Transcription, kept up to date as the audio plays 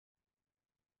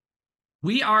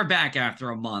We are back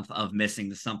after a month of missing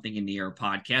the Something in the Air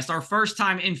podcast. Our first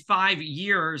time in 5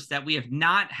 years that we have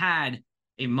not had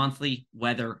a monthly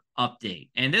weather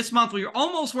update. And this month we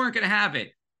almost weren't going to have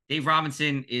it. Dave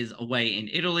Robinson is away in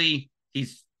Italy.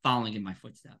 He's following in my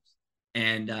footsteps.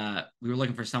 And we were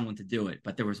looking for someone to do it.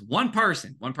 But there was one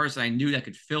person I knew that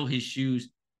could fill his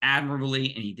shoes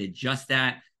admirably, and he did just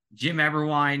that. Jim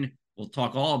Eberwine. We'll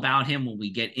talk all about him when we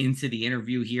get into the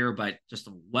interview here, but just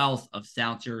a wealth of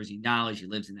South Jersey knowledge. He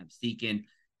lives in Absecon.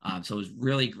 So it was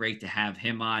really great to have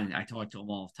him on. I talk to him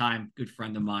all the time, good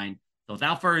friend of mine. So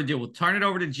without further ado, we'll turn it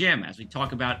over to Jim as we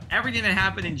talk about everything that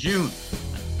happened in June.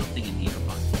 Something in the Air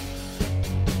podcast.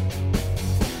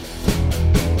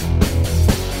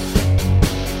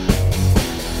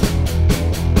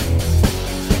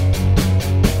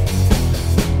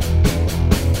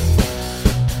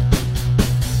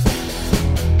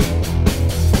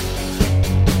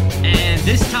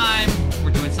 This time,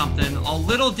 we're doing something a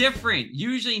little different.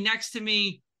 Usually next to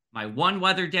me, my one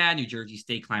weather dad, New Jersey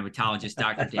State climatologist,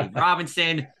 Dr. Dave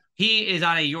Robinson. He is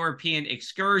on a European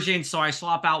excursion, so I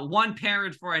swap out one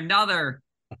parent for another.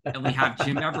 And we have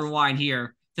Jim Eberwine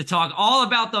here to talk all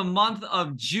about the month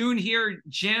of June here.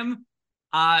 Jim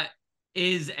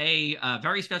is a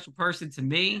very special person to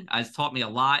me. Has taught me a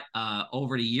lot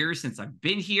over the years since I've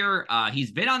been here.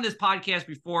 He's been on this podcast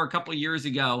before a couple of years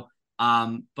ago.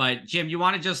 But Jim, you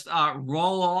want to just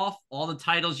roll off all the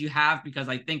titles you have, because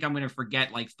I think I'm going to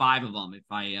forget like 5 of them if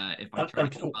I try to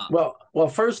keep up. Well,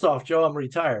 first off, Joe, I'm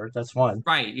retired. That's one.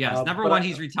 Right. Yes. Number one,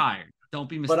 he's retired. Don't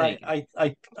be mistaken.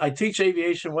 But I teach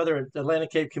aviation weather at Atlantic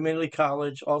Cape Community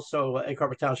College, also Egg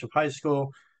Harbor Township High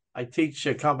School. I teach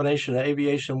a combination of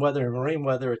aviation weather and marine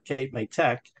weather at Cape May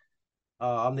Tech.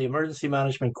 I'm the emergency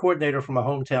management coordinator for my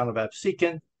hometown of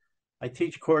Absecon. I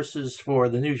teach courses for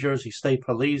the New Jersey State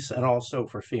Police and also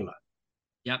for FEMA.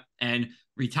 Yep. And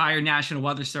retired National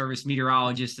Weather Service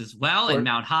meteorologist as well in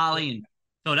Mount Holly and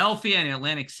Philadelphia and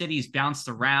Atlantic City. He's bounced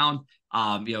around,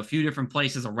 a few different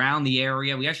places around the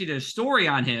area. We actually did a story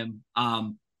on him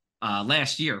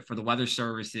last year for the Weather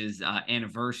Service's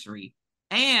anniversary.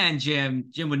 And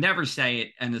Jim would never say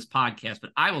it in this podcast, but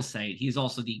I will say it. He's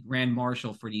also the Grand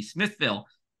Marshal for the Smithville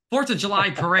 4th of July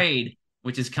Parade,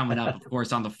 which is coming up, of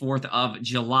course, on the 4th of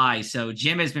July. So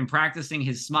Jim has been practicing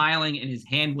his smiling and his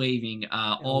hand waving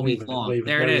all week long.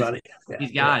 There it is. Yeah,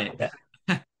 he's got it.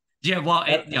 Yeah. Jim, well,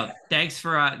 thanks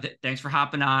for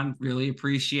hopping on. Really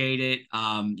appreciate it.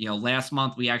 Last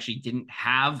month we actually didn't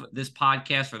have this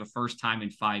podcast for the first time in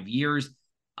 5 years.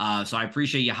 So I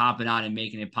appreciate you hopping on and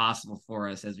making it possible for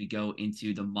us as we go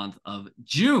into the month of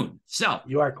June. So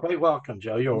you are quite welcome,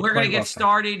 Joe. We're going to get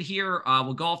started here.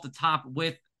 We'll go off the top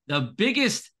with the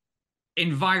biggest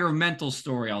environmental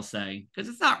story, I'll say, because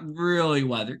it's not really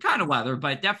kind of weather,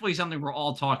 but definitely something we're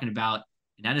all talking about.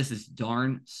 And that is this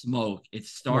darn smoke. It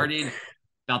started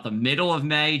about the middle of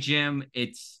May, Jim.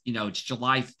 It's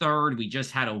July 3rd. We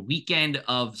just had a weekend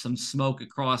of some smoke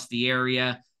across the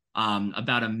area.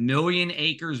 About 1 million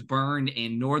acres burned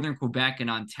in northern Quebec and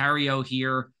Ontario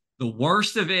here. The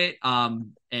worst of it,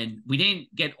 and we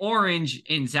didn't get orange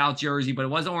in South Jersey, but it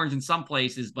was orange in some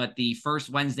places. But the first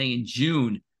Wednesday in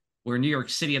June, where New York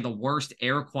City had the worst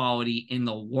air quality in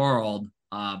the world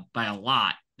by a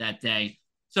lot that day.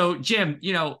 So, Jim,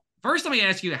 first let me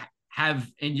ask you,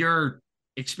 in your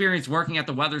experience working at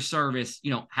the Weather Service,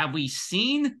 have we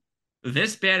seen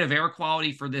this bad of air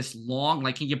quality for this long?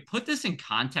 Like, can you put this in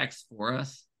context for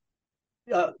us?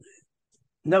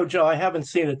 No, Joe, I haven't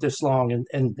seen it this long.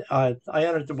 And I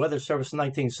entered the Weather Service in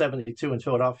 1972 in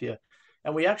Philadelphia.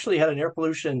 And we actually had an air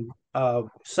pollution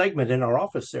segment in our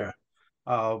office there.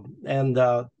 And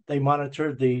they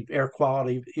monitored the air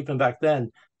quality even back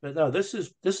then. But no, this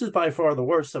is by far the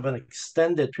worst of an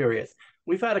extended period.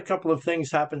 We've had a couple of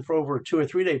things happen for over a 2 or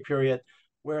 3 day period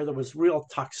where there was real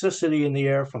toxicity in the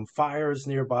air from fires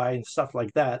nearby and stuff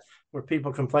like that, where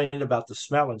people complained about the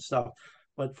smell and stuff.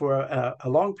 But for a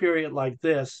long period like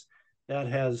this, that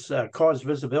has caused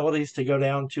visibilities to go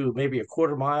down to maybe a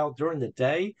quarter mile during the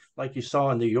day, like you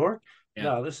saw in New York. Yeah.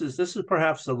 No, this is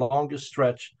perhaps the longest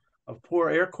stretch of poor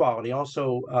air quality,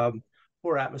 also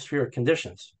poor atmospheric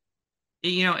conditions.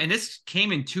 And this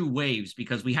came in 2 waves,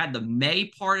 because we had the May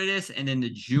part of this and then the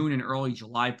June and early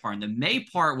July part. And the May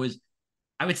part was,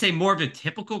 I would say, more of a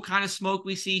typical kind of smoke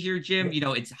we see here, Jim.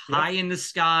 It's high in the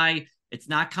sky. It's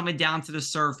not coming down to the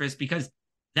surface, because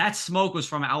that smoke was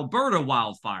from Alberta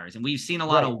wildfires. And we've seen a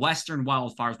lot of Western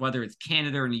wildfires, whether it's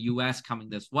Canada or the U.S. coming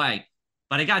this way.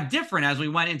 But it got different as we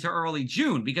went into early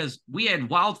June, because we had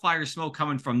wildfire smoke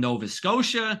coming from Nova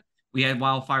Scotia. We had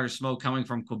wildfire smoke coming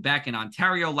from Quebec and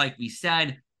Ontario, like we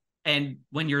said. And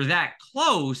when you're that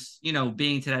close,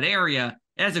 being to that area,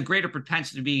 it has a greater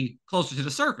potential to be closer to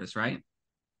the surface, right?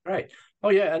 Right. Oh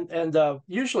yeah, and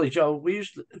usually, Joe, we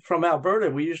usually from Alberta,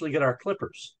 we usually get our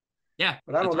clippers. Yeah,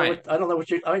 But I that's don't know right.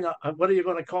 what what are you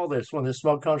going to call this when the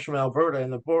smoke comes from Alberta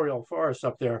and the boreal forest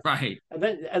up there? Right. And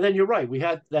then you're right. We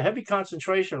had the heavy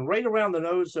concentration right around the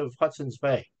nose of Hudson's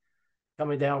Bay,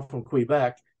 coming down from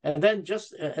Quebec, and then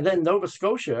Nova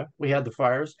Scotia, we had the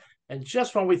fires, and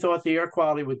just when we thought the air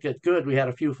quality would get good, we had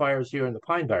a few fires here in the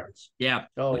Pine Barrens. Yeah,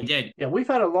 we So did. yeah, we've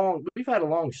had a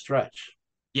long stretch.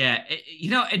 Yeah,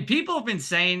 and people have been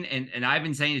saying, and I've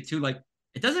been saying it too, like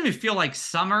it doesn't even feel like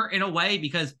summer in a way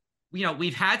because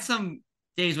we've had some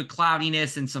days with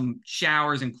cloudiness and some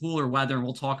showers and cooler weather, and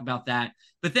we'll talk about that.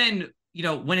 But then,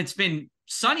 when it's been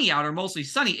sunny out or mostly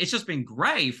sunny, it's just been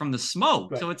gray from the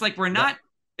smoke. Right. So it's like we're Yep. not.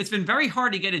 It's been very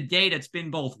hard to get a day that's been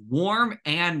both warm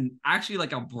and actually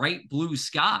like a bright blue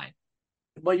sky.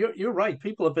 Well, you're right.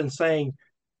 People have been saying,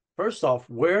 first off,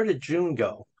 where did June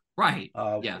go? Right.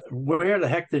 Yeah. Where the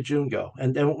heck did June go?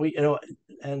 And then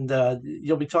and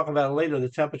you'll be talking about it later. The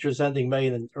temperatures ending May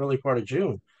and early part of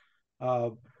June.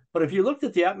 Uh, but if you looked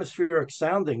at the atmospheric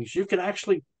soundings, you can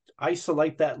actually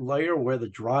isolate that layer where the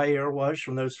dry air was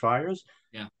from those fires.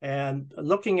 Yeah. And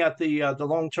looking at the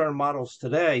long-term models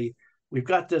today, we've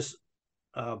got this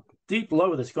uh, deep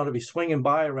low that's going to be swinging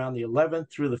by around the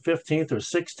 11th through the 15th or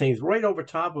 16th, right over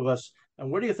top of us.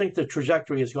 And where do you think the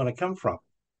trajectory is going to come from?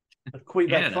 The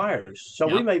Quebec Canada. fires. So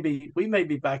we Yep. may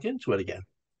be back into it again.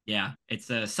 Yeah, it's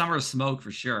a summer smoke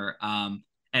for sure.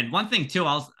 And one thing too,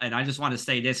 I just want to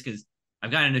say this because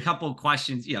I've gotten a couple of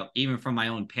questions, even from my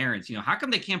own parents. How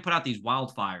come they can't put out these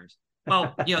wildfires?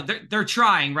 Well, they're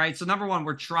trying, right? So number one,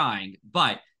 we're trying,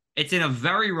 but it's in a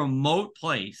very remote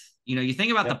place. You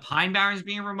think about the Yep. Pine Barrens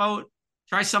being remote.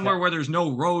 Try somewhere Yep. where there's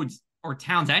no roads or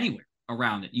towns anywhere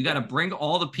around it. You got to bring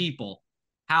all the people,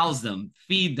 house them,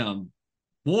 feed them,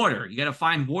 water. You got to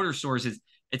find water sources.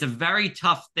 It's a very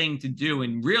tough thing to do.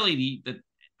 And really,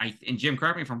 and Jim,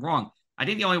 correct me if I'm wrong. I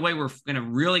think the only way we're going to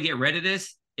really get rid of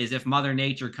this is if Mother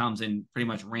Nature comes and pretty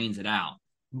much rains it out.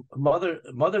 Mother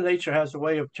Nature has a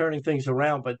way of turning things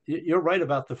around, but you're right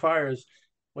about the fires.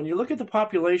 When you look at the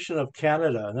population of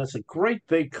Canada, and that's a great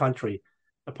big country,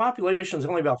 the population is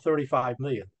only about 35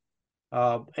 million.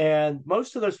 And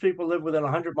most of those people live within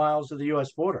 100 miles of the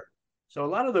U.S. border. So a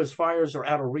lot of those fires are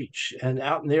out of reach and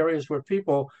out in the areas where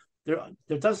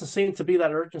there doesn't seem to be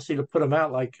that urgency to put them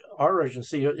out like our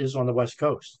urgency is on the West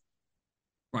Coast.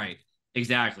 Right.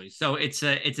 Exactly. So it's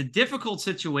a difficult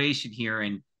situation here,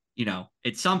 and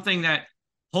it's something that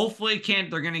hopefully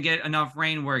they're going to get enough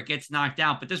rain where it gets knocked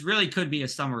out. But this really could be a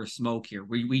summer of smoke here.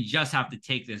 We just have to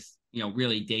take this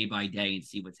really day by day and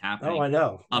see what's Oh, happening I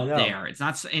know. I up know. there. It's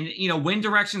not, and wind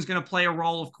direction is going to play a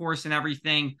role, of course, in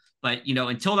everything. But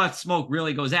until that smoke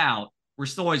really goes out, we're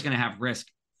still always going to have risk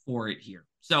for it here.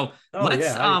 So Oh, let's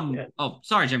yeah. Oh,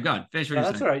 sorry, Jim. Go ahead. Finish what No,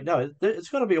 you're that's saying. all right. No, it's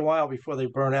going to be a while before they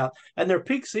burn out. And their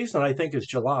peak season, I think, is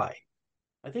July.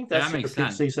 I think Yeah, that's that their makes peak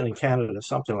sense. season in Canada,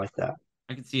 something like that.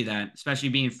 I can see that, especially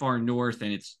being far north,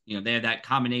 and it's they have that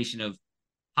combination of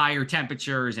higher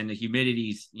temperatures and the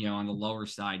humidities on the lower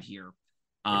side here.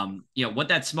 What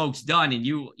that smoke's done, and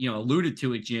you alluded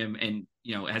to it, Jim, and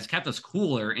it has kept us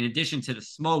cooler. In addition to the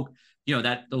smoke,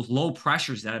 that those low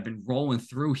pressures that have been rolling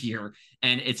through here,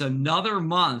 and it's another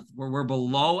month where we're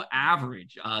below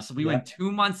average. So we Yeah. went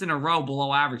 2 months in a row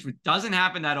below average, which doesn't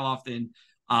happen that often.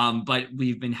 But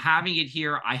we've been having it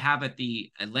here. I have at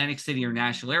the Atlantic City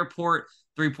International Airport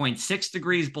 3.6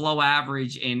 degrees below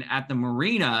average, and at the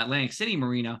marina, Atlantic City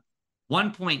Marina,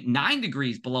 1.9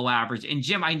 degrees below average. And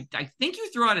Jim, I think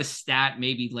you threw out a stat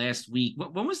maybe last week.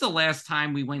 When was the last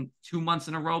time we went 2 months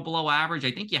in a row below average?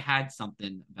 I think you had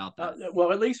something about that.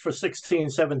 Well, at least for 16,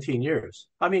 17 years.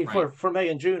 I mean, Right. for May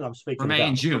and June, I'm For speaking May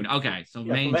and about. June. Okay. So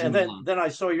Yeah, May for and May, and June then alone. then I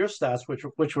saw your stats,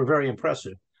 which were very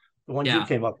impressive, the ones you Yeah.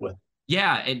 came up with.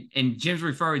 Yeah. And Jim's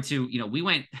referring to, we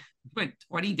went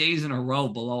 20 days in a row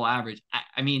below average.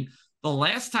 I mean, the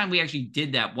last time we actually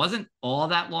did that wasn't all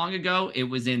that long ago. It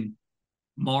was in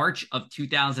March of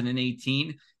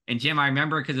 2018. And Jim, I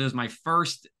remember because it was my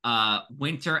first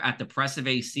winter at the Press of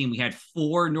AC, and we had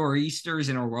 4 nor'easters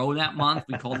in a row that month.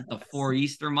 We called it the 4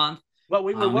 Easter month. Well,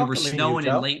 we were We were welcoming you, snowing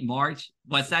in Joe. late March.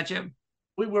 What's that, Jim?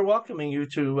 We were welcoming you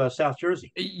to South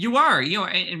Jersey. You are,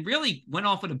 and really went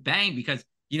off with a bang because,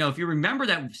 if you remember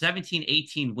that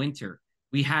 17-18 winter,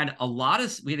 we had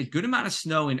a good amount of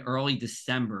snow in early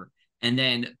December. And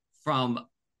then from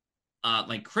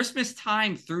like Christmas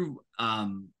time through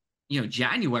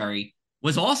January,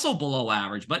 was also below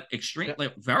average, but Yeah. extremely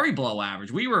very below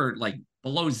average. We were like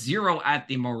below zero at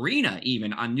the marina,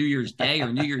 even on New Year's Day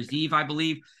or New Year's Eve, I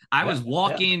believe. I Yeah. was Yeah.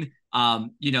 walking,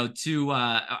 to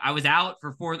I was out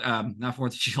for not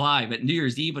Fourth of July, but New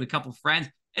Year's Eve with a couple of friends,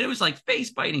 and it was like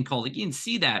face biting cold. Like you didn't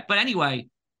see that, but anyway,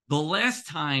 the last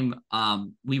time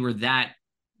we were that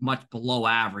much below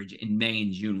average in May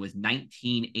and June was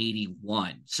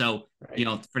 1981. So,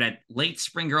 Right. for that late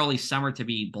spring, early summer to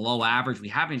be below average, we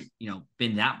haven't,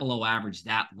 been that below average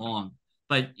that long.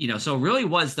 But, so it really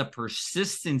was the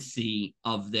persistency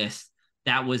of this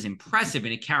that was impressive,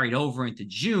 and it carried over into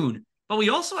June. But we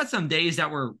also had some days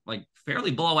that were like fairly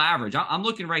below average. I'm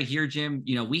looking right here, Jim.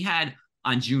 We had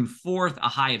on June 4th a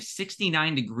high of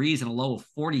 69 degrees and a low of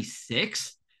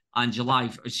 46. On June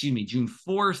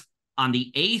 4th. On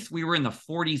the 8th, we were in the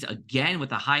 40s again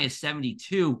with a high of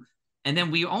 72. And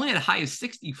then we only had a high of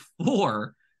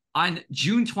 64 on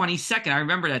June 22nd. I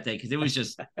remember that day because it was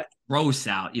just gross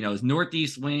out. It was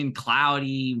northeast wind,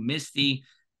 cloudy, misty.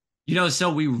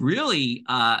 So we really,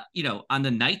 on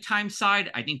the nighttime side,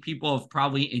 I think people have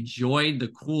probably enjoyed the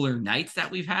cooler nights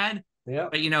that we've had. Yeah.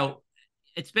 But,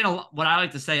 it's been what I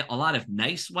like to say, a lot of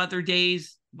nice weather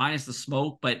days, minus the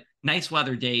smoke, but nice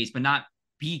weather days, but not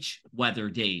beach weather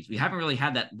days. We haven't really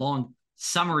had that long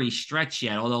summery stretch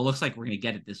yet, although it looks like we're going to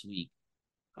get it this week.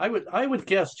 I would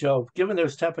guess, Joe, given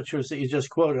those temperatures that you just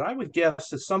quoted, I would guess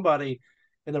that somebody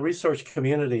in the research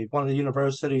community, one of the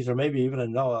universities, or maybe even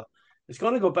in NOAA, is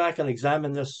going to go back and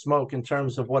examine this smoke in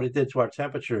terms of what it did to our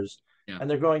temperatures, Yeah. and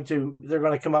they're going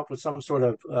to come up with some sort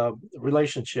of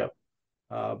relationship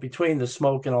between the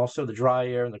smoke and also the dry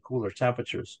air and the cooler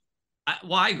temperatures.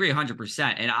 I agree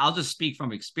 100%. And I'll just speak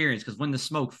from experience because when the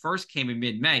smoke first came in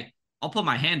mid May, I'll put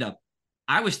my hand up.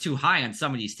 I was too high on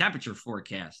some of these temperature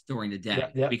forecasts during the Yeah, day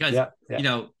yeah, because, yeah,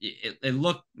 yeah. it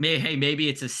looked, hey, maybe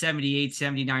it's a 78,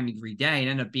 79 degree day and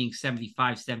ended up being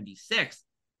 75, 76.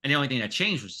 And the only thing that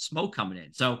changed was the smoke coming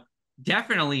in. So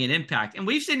definitely an impact. And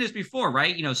we've seen this before,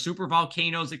 right? Super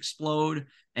volcanoes explode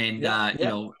and, Yeah,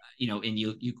 yeah. and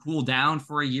you cool down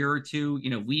for a year or two.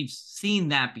 We've seen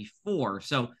that before.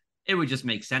 So it would just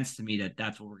make sense to me that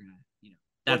that's what we're going to,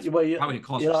 that's Well, probably the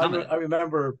cause for I, some of that. I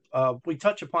remember we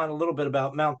touch upon a little bit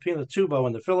about Mount Pinatubo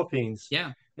in the Philippines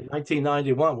Yeah. in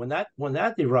 1991 when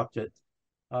that erupted.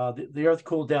 The Earth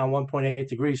cooled down 1.8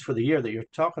 degrees for the year that you're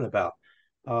talking about.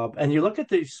 And you look at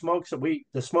the smoke that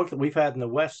we've had in the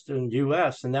Western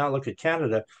U.S. and now look at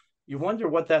Canada. You wonder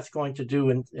what that's going to do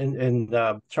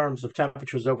in terms of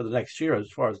temperatures over the next year as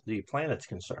far as the planet's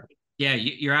concerned. Yeah,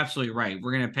 you're absolutely right.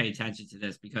 We're going to pay attention to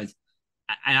this because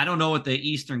and I don't know what the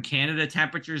Eastern Canada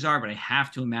temperatures are, but I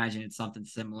have to imagine it's something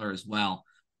similar as well.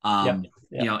 Yeah, You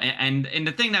yeah, know, and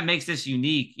the thing that makes this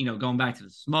unique, going back to the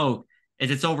smoke,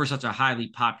 is it's over such a highly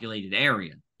populated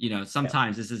area. yeah,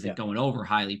 Sometimes this isn't yeah, going over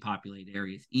highly populated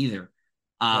areas either.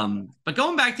 yeah. But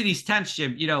going back to these temps,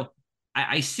 Jim,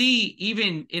 I see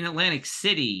even in Atlantic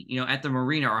City, at the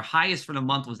marina, our highest for the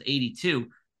month was 82,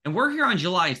 and we're here on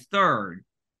July 3rd,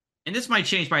 and this might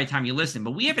change by the time you listen,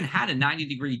 but we haven't had a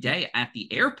 90-degree day at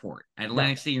the airport, at No,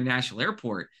 Atlantic City International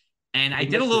Airport. And I we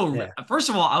did a missed it. little, Yeah, first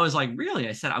of all, I was like, really?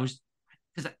 I said,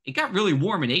 because it got really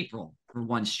warm in April for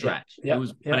one yeah, stretch. It yeah,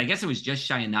 was, but yeah. I guess it was just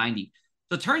shy of 90.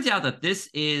 So it turns out that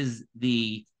this is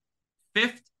the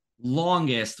fifth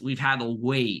longest we've had to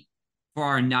wait for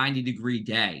our 90-degree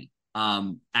day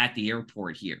at the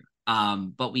airport here.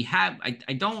 But we have,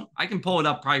 I can pull it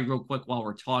up probably real quick while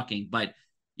we're talking, but,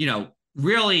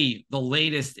 really the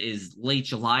latest is late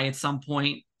July at some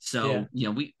point. Yeah. So,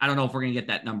 I don't know if we're gonna get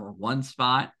that number one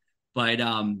spot, but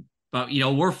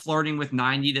we're flirting with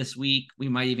 90 this week. We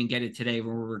might even get it today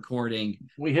when we're recording.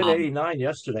 We hit Um, 89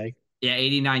 yesterday. yeah,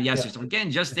 89 Yeah. yesterday. So we're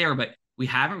getting just there, but we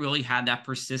haven't really had that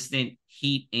persistent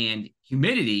heat and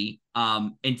humidity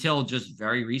until just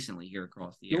very recently here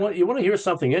across the area. You want to hear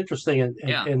something interesting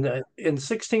Yeah. in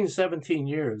 16, 17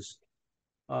 years,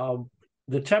 um,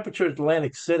 the temperature at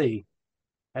Atlantic City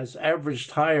has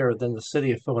averaged higher than the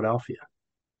city of Philadelphia.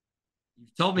 You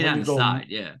told me that When on you the go side.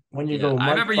 Yeah. when you Yeah. go I month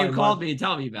remember by you month, called me and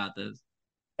told me about this.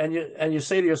 and you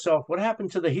say to yourself, what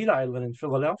happened to the heat island in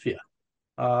Philadelphia?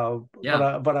 Uh, but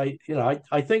Yeah.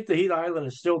 I think the heat island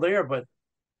is still there, but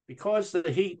because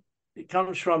the heat it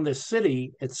comes from the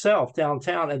city itself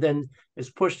downtown and then is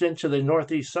pushed into the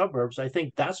northeast suburbs, I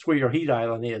think that's where your heat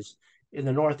island is, in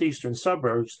the northeastern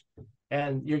suburbs,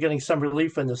 and you're getting some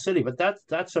relief in the city. But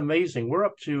that's amazing.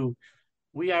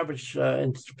 We average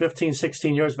in 15,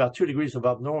 16 years about 2 degrees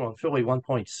above normal. In Philly,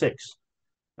 1.6.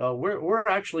 We're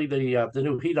actually the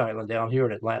new heat island down here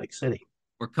in Atlantic City.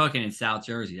 We're cooking in South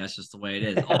Jersey. That's just the way it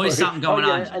is. Always something Oh going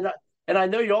on, yeah, Jim. And I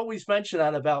know you always mention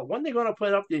that about when they're going to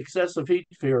put up the excessive heat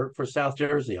for South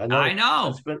Jersey. I I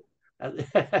know that's know. been.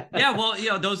 Yeah,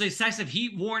 well, those excessive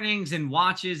heat warnings and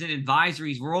watches and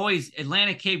advisories were always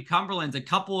Atlantic Cape Cumberland's a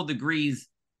couple of degrees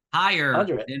higher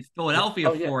Under it. than Yeah. Philadelphia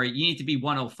Oh yeah. for it. You need to be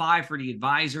 105 for the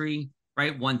advisory,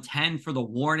 right? 110 for the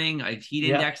warning, a heat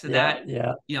Yeah. index of Yeah.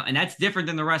 that. Yeah. And that's different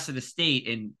than the rest of the state.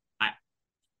 And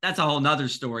that's a whole nother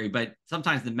story. But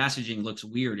sometimes the messaging looks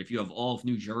weird if you have all of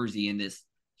New Jersey in this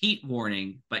heat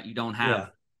warning, but you don't have Yeah.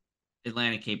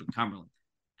 Atlantic Cape and Cumberland.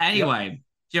 Yep. Anyway,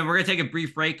 Jim, we're going to take a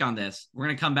brief break on this. We're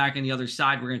going to come back on the other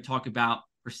side. We're going to talk about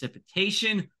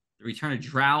precipitation, the return of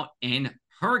drought, and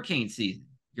hurricane season.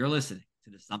 You're listening to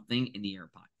the Something in the Air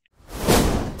podcast.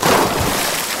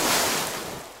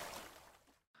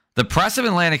 The press of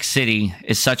Atlantic City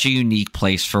is such a unique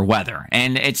place for weather,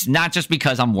 and it's not just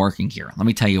because I'm working here. Let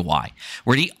me tell you why.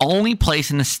 We're the only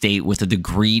place in the state with a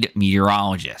degreed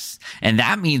meteorologist, and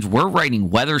that means we're writing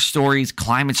weather stories,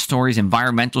 climate stories,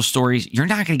 environmental stories you're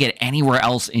not going to get anywhere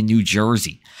else in New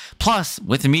Jersey. Plus,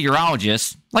 with a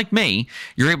meteorologist like me,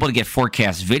 you're able to get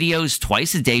forecast videos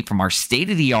twice a day from our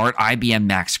state-of-the-art IBM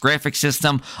Max graphic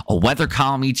system, a weather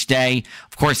column each day,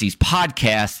 of course, these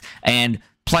podcasts, and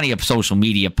plenty of social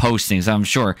media postings I'm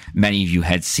sure many of you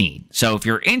had seen. So if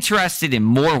you're interested in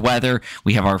more weather,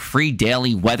 we have our free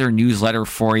daily weather newsletter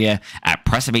for you at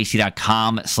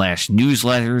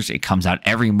pressabac.com/newsletters. It comes out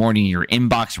every morning in your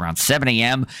inbox around 7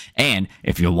 a.m. And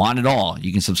if you want it all,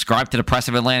 you can subscribe to the Press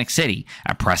of Atlantic City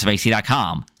at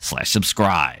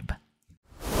pressabac.com/subscribe.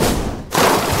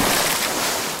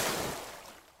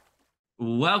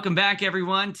 Welcome back,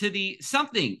 everyone, to the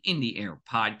Something in the Air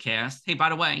podcast. Hey, by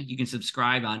the way, you can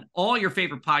subscribe on all your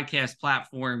favorite podcast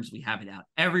platforms. We have it out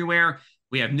everywhere.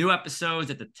 We have new episodes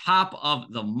at the top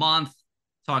of the month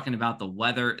talking about the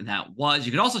weather that was.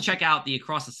 You can also check out the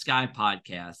Across the Sky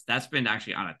podcast. That's been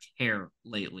actually on a tear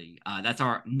lately. That's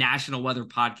our national weather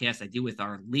podcast I do with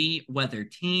our Lee Weather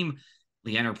team.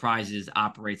 Lee Enterprises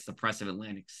operates the Press of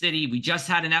Atlantic City. We just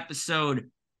had an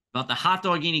episode about the hot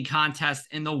dog eating contest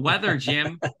and the weather,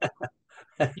 Jim.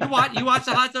 You watch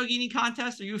the hot dog eating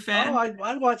contest? Are you a fan? Oh,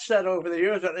 I watched that over the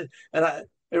years, and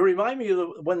it reminded me of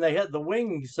when they had the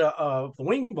the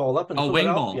wing bowl up in Wing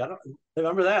bowl. Philadelphia. I don't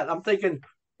remember that. I'm thinking,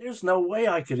 there's no way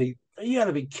I could eat. You got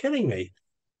to be kidding me.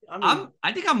 I mean,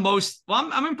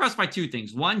 I'm impressed by two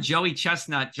things. One, Joey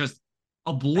Chestnut just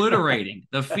obliterating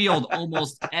the field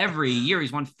almost every year.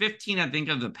 He's won 15, I think,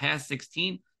 of the past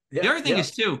 16. yeah, The other thing yeah.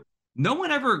 is too, no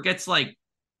one ever gets like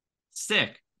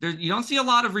sick. You don't see a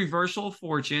lot of reversal of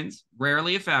fortunes,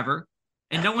 rarely if ever,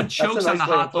 and no one chokes on the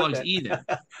hot dogs either.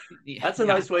 That's a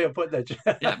nice way of putting it.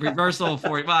 Yeah, reversal of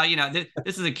fortune. Well,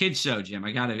 this is a kid's show, Jim.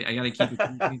 I gotta keep it.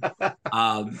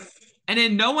 And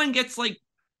then no one gets like,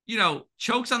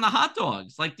 chokes on the hot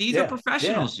dogs. Like these are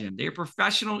professionals, Jim. They're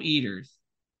professional eaters.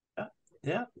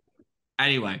 Yeah.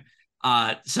 Anyway.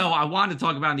 So I wanted to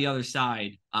talk about on the other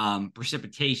side,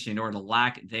 precipitation or the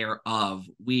lack thereof.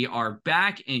 We are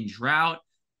back in drought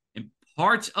in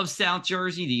parts of South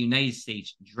Jersey. The United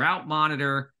States Drought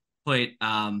Monitor put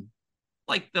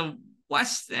like the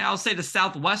the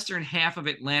southwestern half of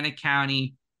Atlantic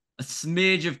County, a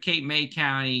smidge of Cape May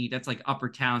County, that's like Upper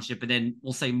Township, and then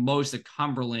we'll say most of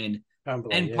Cumberland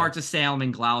and parts of Salem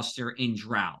and Gloucester in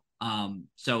drought.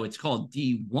 So it's called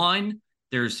D1.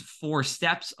 There's 4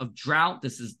 steps of drought.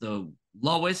 This is the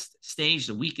lowest stage,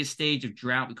 the weakest stage of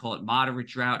drought. We call it moderate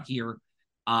drought here.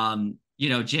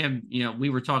 Jim, we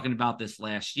were talking about this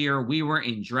last year. We were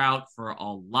in drought for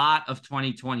a lot of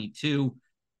 2022.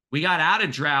 We got out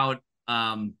of drought,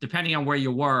 depending on where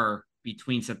you were,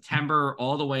 between September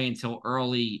all the way until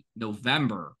early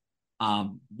November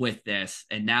with this.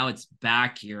 And now it's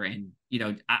back here. And,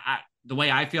 the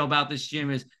way I feel about this,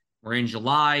 Jim, is we're in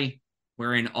July.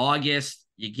 We're in August.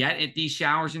 You get these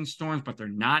showers and storms, but they're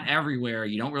not everywhere.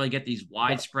 You don't really get these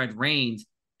widespread rains.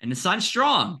 And the sun's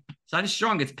strong.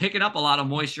 It's picking up a lot of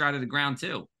moisture out of the ground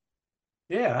too.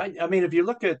 Yeah, I mean, if you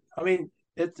look at,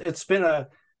 it's been a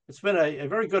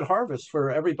very good harvest for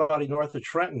everybody north of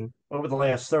Trenton over the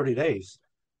last 30 days.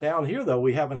 Down here, though,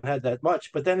 we haven't had that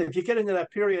much. But then if you get into that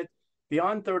period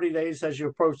beyond 30 days, as you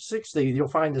approach 60, you'll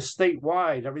find that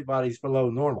statewide, everybody's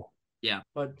below normal. Yeah.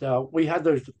 But we had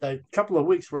a couple of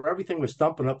weeks where everything was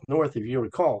dumping up north, if you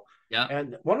recall. Yeah.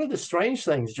 And one of the strange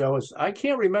things, Joe, is I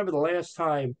can't remember the last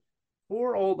time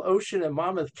poor old Ocean and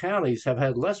Monmouth counties have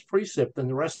had less precip than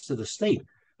the rest of the state.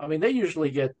 I mean, they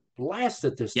usually get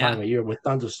blasted this time of year with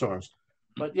thunderstorms.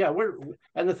 But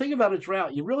and the thing about a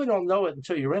drought, you really don't know it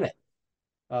until you're in it.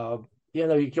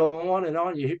 You go on and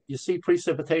on, you see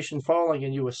precipitation falling,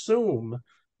 and you assume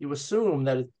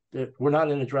that we're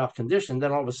not in a drought condition.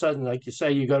 Then all of a sudden, like you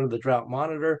say, you go to the drought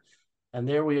monitor, and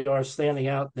there we are standing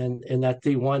out in that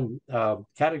D1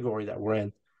 category that we're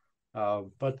in.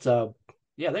 But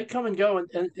yeah, they come and go.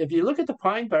 And if you look at the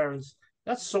pine barrens,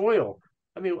 that's soil.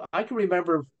 I mean, I can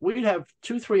remember we'd have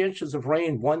 2, 3 inches of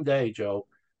rain one day, Joe.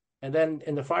 And then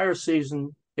in the fire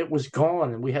season, it was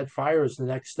gone. And we had fires the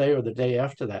next day or the day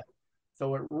after that.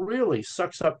 So it really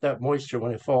sucks up that moisture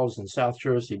when it falls in South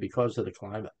Jersey because of the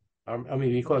climate. I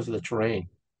mean, because of the terrain.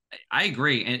 I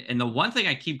agree. And the one thing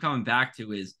I keep coming back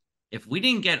to is if we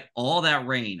didn't get all that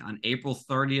rain on April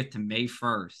 30th to May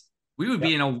 1st, we would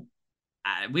be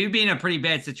in a pretty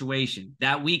bad situation.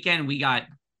 That weekend we got,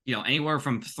 anywhere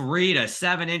from 3 to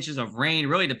 7 inches of rain,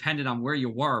 really depended on where you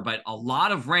were, but a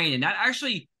lot of rain. And that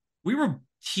actually, we were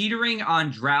teetering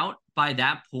on drought by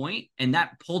that point, and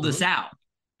that pulled us out.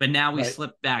 But now we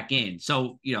slipped back in.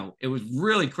 So, it was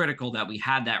really critical that we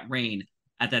had that rain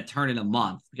at that turn of the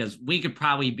month, because we could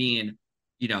probably be in,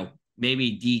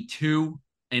 maybe D2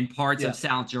 in parts of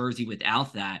South Jersey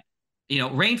without that.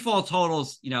 Rainfall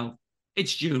totals,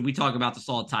 it's June. We talk about this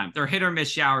all the time. They're hit or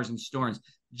miss showers and storms.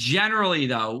 Generally,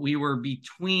 though, we were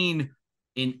between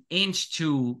an inch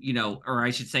to, or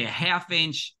I should say a half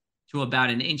inch to about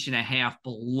an inch and a half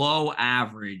below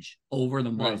average over the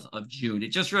month of June. It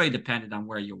just really depended on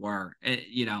where you were.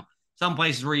 Some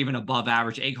places were even above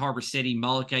average. Egg Harbor City,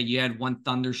 Mullica, you had one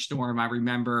thunderstorm. I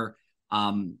remember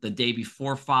the day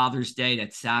before Father's Day,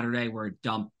 that Saturday, where it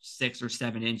dumped 6 or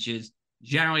 7 inches.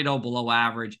 Generally, though, below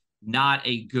average. Not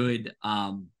a good,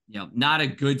 not a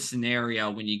good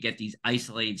scenario when you get these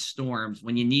isolated storms,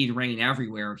 when you need rain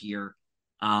everywhere here.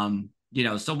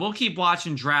 So we'll keep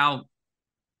watching drought.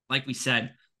 Like we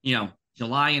said,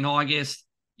 July and August,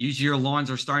 usually your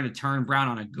lawns are starting to turn brown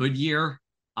on a good year,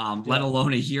 let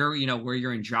alone a year, where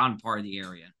you're in drought part of the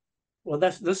area. Well,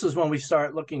 this is when we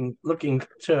start looking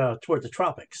toward the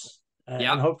tropics,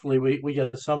 and hopefully we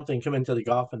get something come into the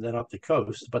Gulf and then up the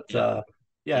coast. But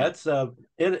it's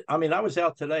it. I mean, I was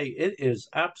out today. It is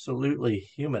absolutely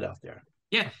humid out there.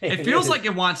 Yeah, it feels like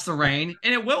it wants to rain,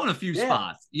 and it will in a few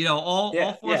spots. All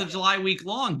 4th of July week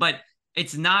long, but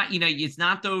it's not. It's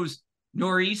not those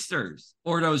nor'easters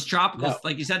or those tropical,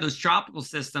 like you said, those tropical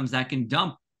systems that can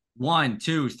dump 1,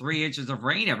 2, 3 inches of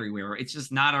rain everywhere. It's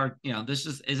just not our. This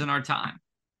just isn't our time.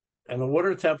 And the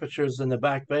water temperatures in the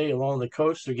Back Bay along the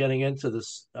coast are getting into the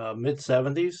mid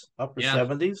 70s, upper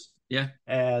 70s. Yeah,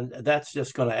 and that's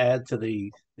just going to add to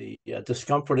the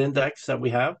discomfort index that we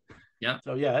have. Yeah.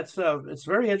 So it's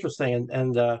very interesting,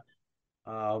 and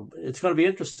it's going to be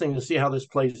interesting to see how this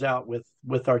plays out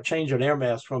with our change in air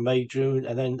mass from May, June,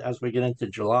 and then as we get into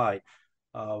July,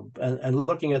 and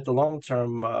looking at the long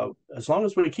term. As long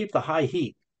as we keep the high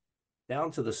heat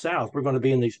down to the south, we're going to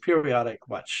be in these periodic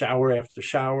shower after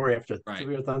shower after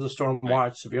severe thunderstorm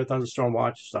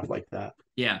watch, stuff like that.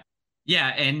 Yeah,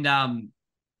 and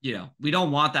we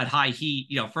don't want that high heat,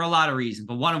 for a lot of reasons,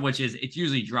 but one of which is it's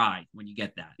usually dry when you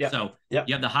get that. So you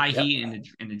have the high heat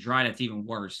and the dry, that's even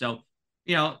worse. So,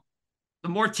 the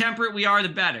more temperate we are, the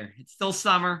better. It's still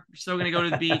summer. We're still going to go to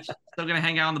the beach, still going to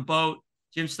hang out on the boat.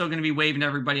 Jim's still going to be waving to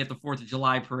everybody at the 4th of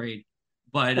July parade.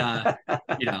 But,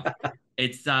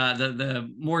 it's the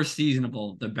more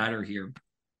seasonable, the better here.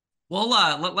 Well,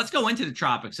 let's go into the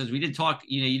tropics, as we did talk,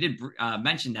 you did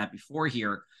mention that before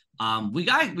here. We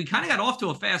kind of got off to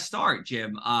a fast start,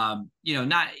 Jim.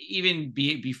 Not even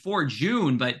before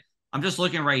June, but I'm just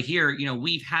looking right here.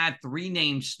 We've had 3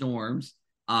 named storms.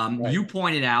 You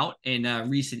pointed out in a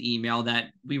recent email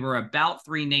that we were about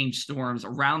 3 named storms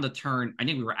around the turn. I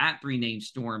think we were at 3 named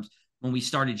storms when we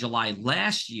started July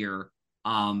last year,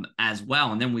 as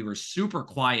well. And then we were super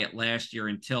quiet last year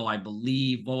until, I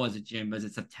believe, what was it, Jim? Was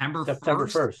it September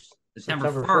 1st?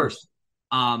 September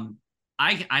 1st.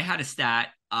 I had a stat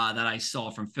that I saw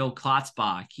from Phil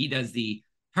Klotzbach. He does the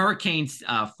hurricane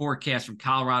forecast from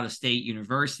Colorado State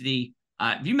University.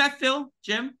 Have you met Phil,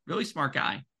 Jim? Really smart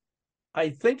guy. I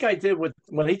think I did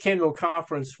when he came to a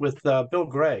conference with Bill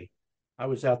Gray. I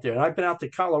was out there, and I've been out to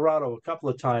Colorado a couple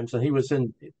of times, and he was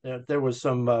in. There was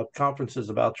some conferences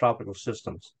about tropical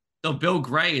systems. So Bill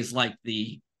Gray is like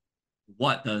the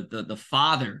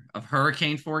father of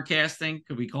hurricane forecasting?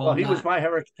 Could we call him he that?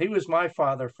 He was my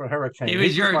father for hurricane.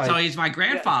 So he's my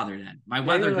grandfather then. My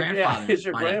weather grandfather. Yeah, he's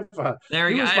your grandfather. There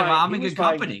you go. I'm in good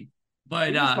company. But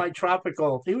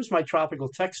he was my tropical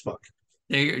textbook.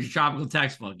 Tropical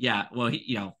textbook. Yeah. Well,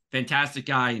 fantastic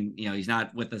guy, and he's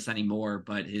not with us anymore,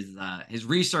 but his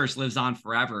research lives on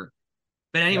forever.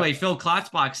 But anyway, Phil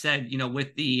Klotzbach said,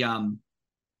 with the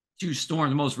 2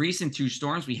 storms, the most recent 2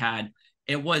 storms we had,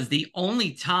 it was the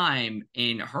only time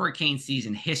in hurricane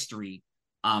season history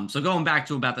So going back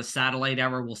to about the satellite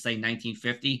era, we'll say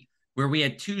 1950, where we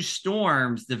had two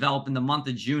storms develop in the month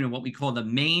of June in what we call the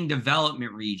main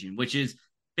development region, which is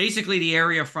basically the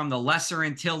area from the Lesser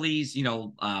Antilles,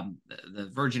 the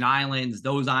Virgin Islands,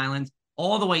 those islands,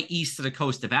 all the way east to the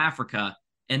coast of Africa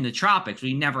and the tropics.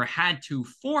 We never had to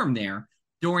form there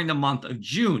during the month of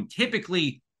June.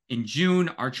 Typically in June,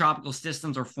 our tropical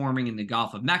systems are forming in the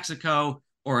Gulf of Mexico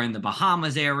or in the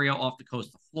Bahamas area off the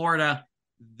coast of Florida.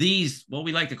 These, what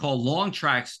we like to call long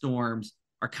track storms,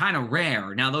 are kind of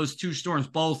rare. Now, those two storms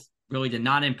both really did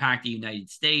not impact the United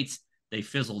States. They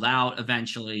fizzled out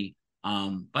eventually.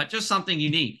 But just something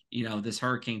unique, this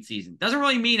hurricane season. Doesn't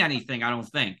really mean anything, I don't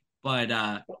think, but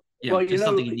well, just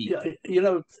something unique.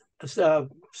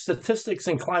 Statistics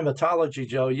and climatology,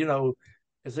 Joe,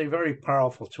 is a very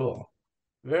powerful tool.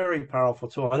 Very powerful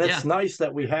tool. And it's nice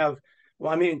that we have,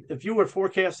 well, I mean, if you were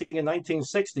forecasting in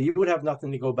 1960, you would have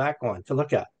nothing to go back on to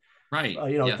look at. Right.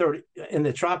 30 in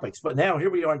the tropics. But now here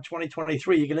we are in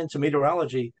 2023, you get into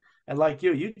meteorology, and like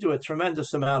you do a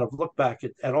tremendous amount of look back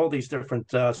at all these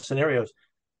different scenarios.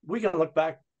 We can look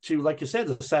back to, like you said,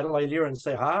 the satellite era and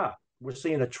say, we're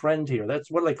seeing a trend here.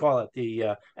 That's, what do they call it?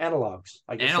 The analogs.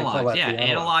 I guess they call that the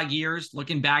analog years,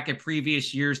 looking back at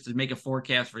previous years to make a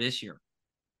forecast for this year.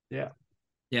 Yeah.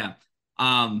 Yeah.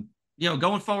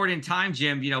 Going forward in time,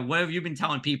 Jim, what have you been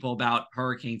telling people about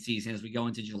hurricane season as we go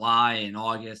into July and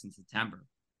August and September?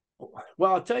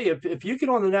 Well, I'll tell you, if you get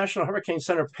on the National Hurricane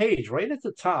Center page, right at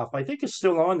the top, I think it's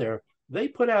still on there, they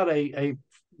put out a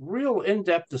real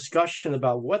in-depth discussion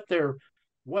about what they're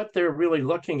really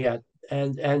looking at.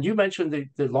 And you mentioned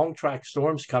the long track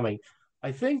storms coming.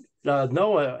 I think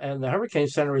NOAA and the Hurricane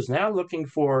Center is now looking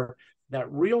for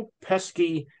that real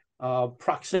pesky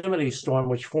proximity storm,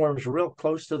 which forms real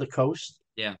close to the coast.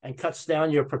 Yeah. And cuts down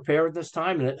your preparedness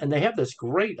time. And they have this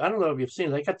great, I don't know if you've seen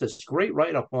it, they got this great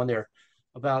write-up on there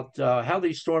about how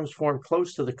these storms form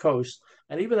close to the coast.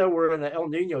 And even though we're in the El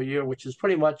Nino year, which is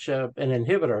pretty much an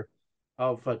inhibitor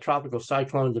of tropical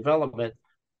cyclone development,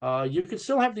 you can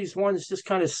still have these ones just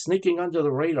kind of sneaking under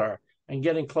the radar and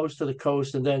getting close to the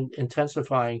coast and then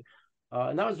intensifying.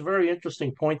 And that was a very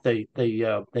interesting point they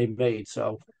made.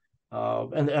 So,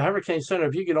 and the Hurricane Center,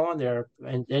 if you get on there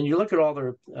and you look at all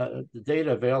the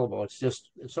data available,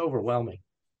 it's overwhelming.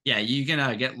 Yeah, you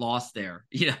can get lost there.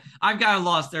 I've gotten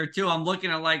lost there too. I'm looking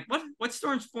at like what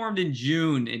storms formed in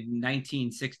June in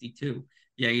 1962.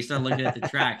 Yeah, you start looking at the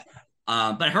track.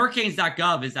 But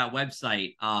hurricanes.gov is that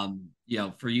website,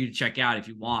 for you to check out if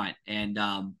you want. And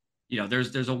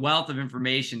there's a wealth of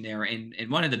information there. And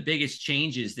one of the biggest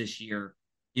changes this year,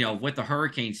 with the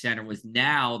Hurricane Center was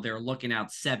now they're looking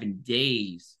out 7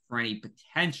 days for any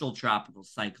potential tropical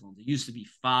cyclones. It used to be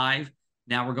 5.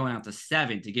 Now we're going out to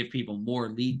 7 to give people more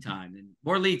lead time. And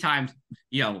more lead times,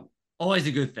 always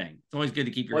a good thing. It's always good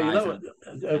to keep your eyes on.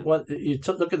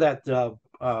 Look at that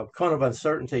cone of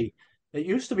uncertainty. It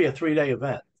used to be a 3-day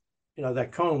event.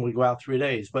 That cone would go out 3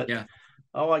 days. But,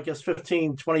 I guess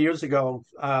 15, 20 years ago,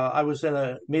 I was in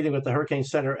a meeting with the Hurricane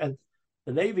Center, and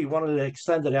the Navy wanted to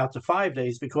extend it out to 5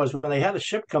 days because when they had a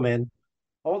ship come in,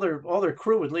 all their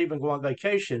crew would leave and go on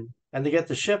vacation. And to get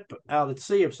the ship out at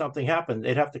sea, if something happened,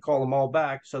 they'd have to call them all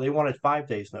back. So they wanted 5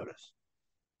 days notice.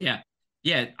 Yeah.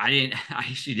 I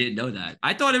actually didn't know that.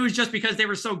 I thought it was just because we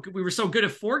were so good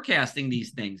at forecasting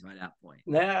these things by that point.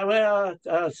 Nah, well,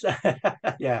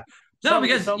 yeah. No,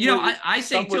 because, I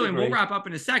say too, and we'll wrap up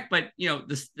in a sec, but,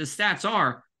 the stats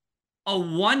are a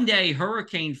 1-day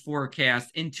hurricane forecast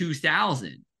in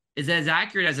 2000 is as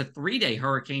accurate as a 3-day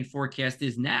hurricane forecast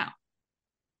is now.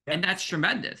 Yeah. And that's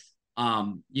tremendous.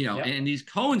 And these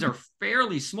cones are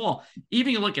fairly small.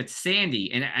 Even you look at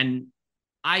Sandy, and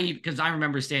because I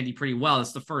remember Sandy pretty well.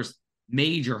 It's the first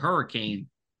major hurricane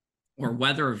or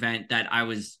weather event that I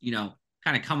was,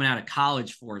 kind of coming out of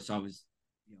college for. So I was,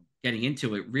 getting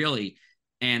into it really.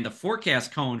 And the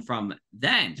forecast cone from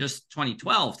then, just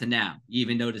 2012 to now, you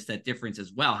even notice that difference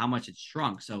as well, how much it's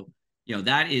shrunk. So,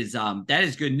 that is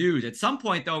good news. At some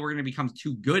point, though, we're going to become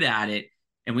too good at it,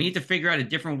 and we need to figure out a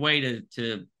different way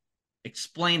to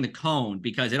explain the cone,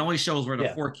 because it only shows where the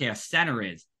forecast center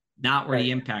is, not where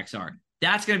the impacts are.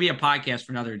 That's going to be a podcast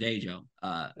for another day, Joe.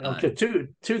 Okay, two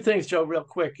things, Joe, real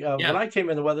quick. When I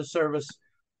came in the Weather Service,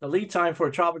 the lead time for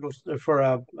a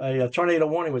tornado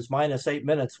warning was -8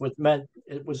 minutes, which meant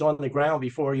it was on the ground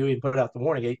before you even put out the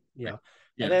warning. Yeah.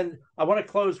 And then I want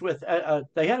to close with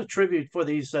they had a tribute for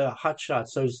these hot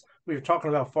shots. Those, we were talking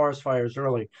about forest fires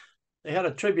early. They had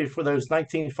a tribute for those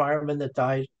 19 firemen that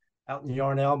died out in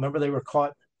Yarnell. Remember, they were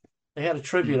caught. They had a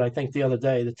tribute, I think, the other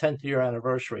day, the 10th year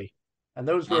anniversary, and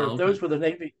those were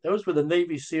the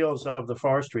Navy SEALs of the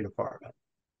Forestry Department.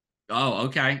 Oh,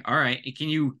 okay. All right. Can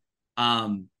you,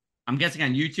 I'm guessing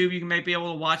on YouTube, you can maybe be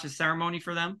able to watch a ceremony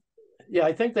for them? Yeah,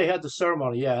 I think they had the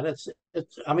ceremony. Yeah, and it's.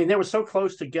 I mean, they were so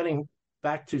close to getting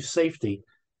back to safety,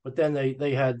 but then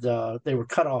they had they were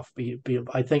cut off.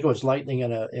 I think it was lightning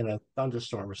in a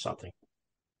thunderstorm or something.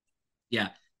 Yeah.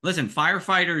 Listen,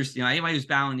 firefighters, anybody who's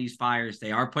battling these fires,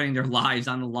 they are putting their lives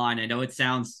on the line. I know it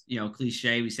sounds,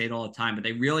 cliche. We say it all the time, but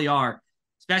they really are,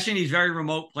 especially in these very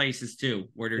remote places too,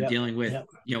 where they're Yep, dealing with,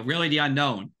 yep, really the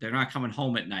unknown. They're not coming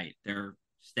home at night. They're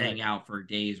staying right. out for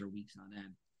days or weeks on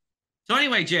end. So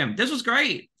anyway, Jim, this was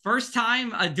great. First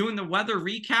time doing the weather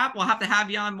recap. We'll have to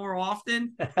have you on more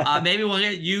often. Maybe we'll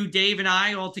get you, Dave, and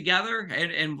I all together,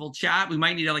 and we'll chat. We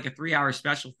might need like a 3 hour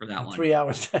special for that one. 3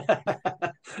 hours.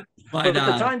 But But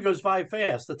the time goes by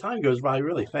fast. The time goes by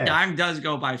really fast. time does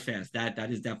go by fast.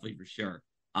 That is definitely for sure.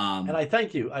 And I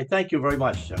thank you. I thank you very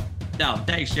much, Joe. No,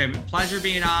 thanks, Jim. Pleasure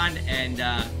being on, and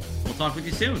we'll talk with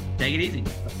you soon. Take it easy.